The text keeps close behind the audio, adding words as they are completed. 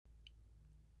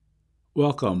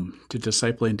Welcome to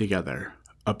Discipling Together,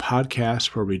 a podcast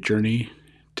where we journey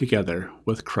together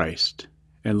with Christ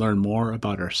and learn more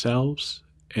about ourselves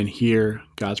and hear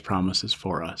God's promises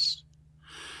for us.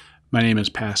 My name is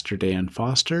Pastor Dan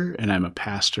Foster, and I'm a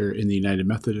pastor in the United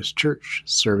Methodist Church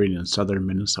serving in southern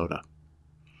Minnesota.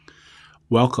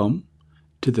 Welcome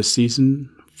to the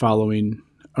season following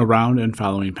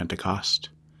Pentecost.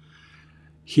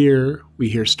 Here we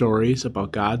hear stories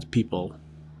about God's people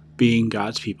being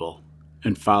God's people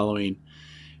and following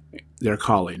their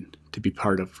calling to be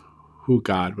part of who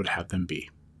God would have them be.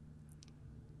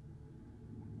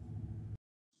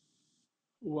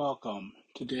 Welcome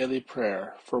to Daily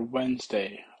Prayer for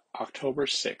Wednesday, October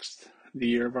 6th, the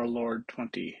year of our Lord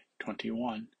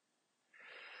 2021.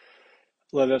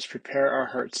 Let us prepare our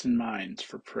hearts and minds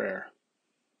for prayer.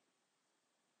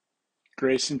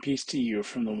 Grace and peace to you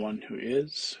from the one who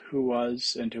is, who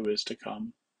was, and who is to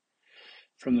come,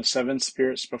 from the seven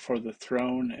spirits before the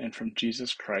throne, and from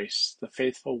Jesus Christ, the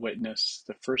faithful witness,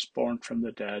 the firstborn from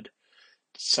the dead,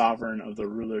 sovereign of the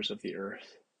rulers of the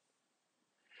earth.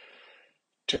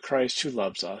 To Christ who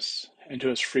loves us, and who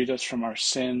has freed us from our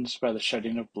sins by the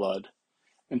shedding of blood,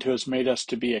 and who has made us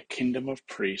to be a kingdom of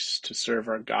priests to serve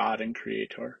our God and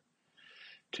Creator.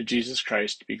 To Jesus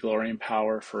Christ be glory and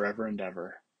power forever and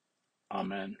ever.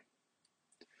 Amen.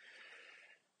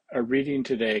 Our reading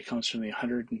today comes from the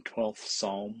 112th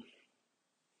Psalm.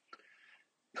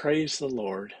 Praise the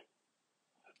Lord.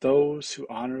 Those who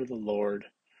honor the Lord,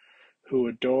 who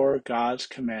adore God's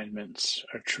commandments,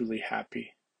 are truly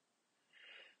happy.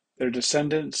 Their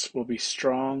descendants will be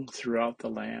strong throughout the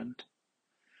land.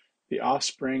 The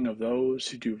offspring of those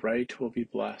who do right will be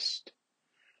blessed.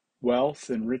 Wealth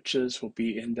and riches will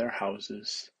be in their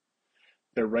houses.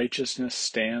 Their righteousness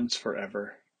stands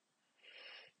forever.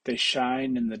 They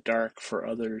shine in the dark for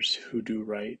others who do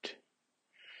right.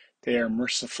 They are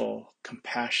merciful,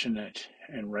 compassionate,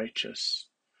 and righteous.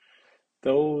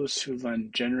 Those who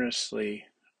lend generously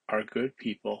are good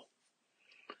people,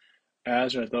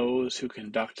 as are those who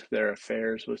conduct their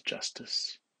affairs with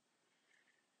justice.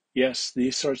 Yes,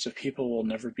 these sorts of people will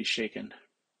never be shaken.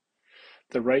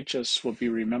 The righteous will be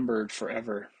remembered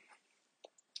forever.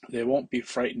 They won't be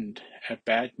frightened at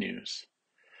bad news.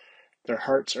 Their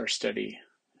hearts are steady,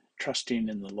 trusting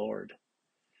in the Lord.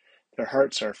 Their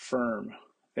hearts are firm.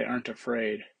 They aren't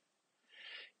afraid.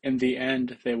 In the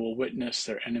end, they will witness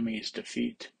their enemies'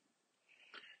 defeat.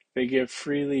 They give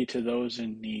freely to those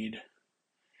in need.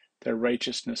 Their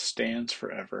righteousness stands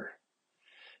forever.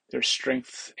 Their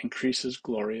strength increases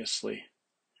gloriously.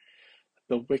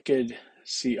 The wicked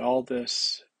see all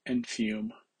this and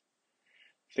fume.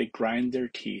 They grind their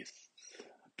teeth,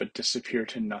 but disappear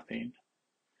to nothing.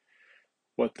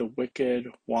 What the wicked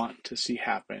want to see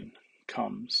happen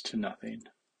comes to nothing.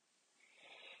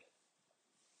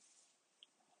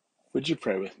 Would you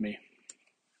pray with me?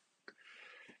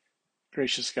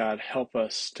 Gracious God, help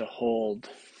us to hold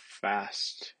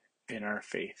fast in our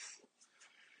faith,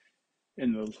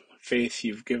 in the faith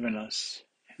you've given us,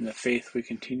 in the faith we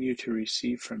continue to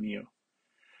receive from you,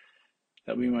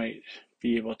 that we might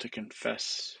be able to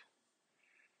confess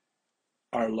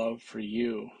our love for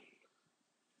you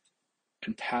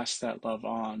and pass that love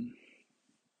on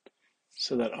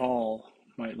so that all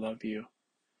might love you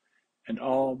and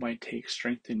all might take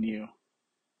strength in you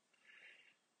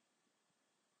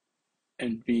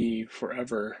and be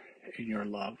forever in your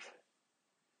love.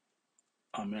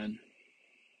 Amen.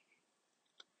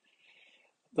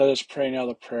 Let us pray now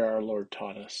the prayer our Lord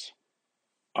taught us.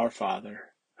 Our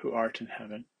Father, who art in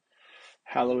heaven,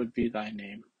 hallowed be thy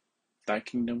name. Thy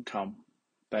kingdom come,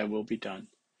 thy will be done,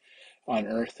 on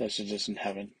earth as it is in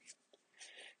heaven.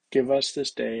 Give us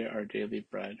this day our daily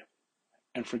bread,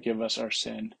 and forgive us our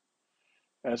sin,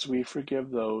 as we forgive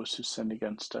those who sin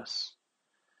against us.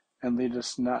 And lead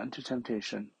us not into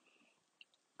temptation,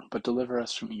 but deliver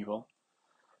us from evil.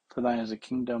 For thine is the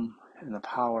kingdom, and the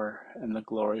power, and the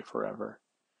glory forever.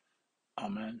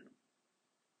 Amen.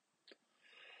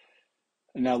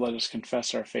 And now let us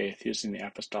confess our faith using the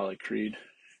Apostolic Creed.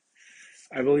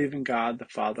 I believe in God, the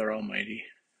Father Almighty,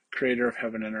 creator of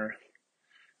heaven and earth.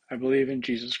 I believe in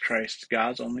Jesus Christ,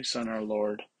 God's only Son, our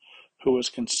Lord, who was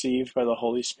conceived by the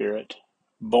Holy Spirit,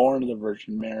 born of the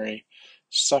Virgin Mary,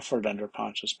 suffered under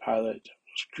Pontius Pilate,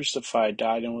 was crucified,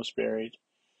 died, and was buried.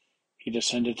 He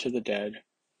descended to the dead.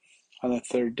 On the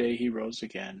third day he rose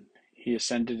again. He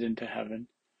ascended into heaven,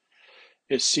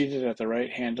 is seated at the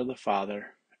right hand of the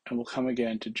Father, and will come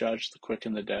again to judge the quick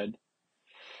and the dead.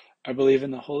 I believe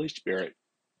in the Holy Spirit,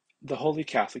 the Holy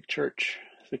Catholic Church,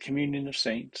 the communion of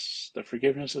saints, the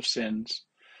forgiveness of sins,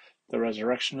 the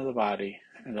resurrection of the body,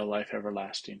 and the life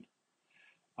everlasting.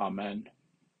 Amen.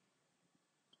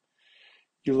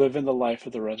 You live in the life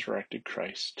of the resurrected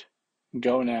Christ.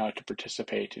 Go now to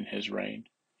participate in his reign.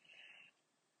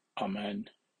 Amen.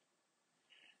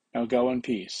 Now go in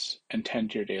peace and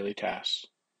tend to your daily tasks.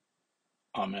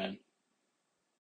 Amen.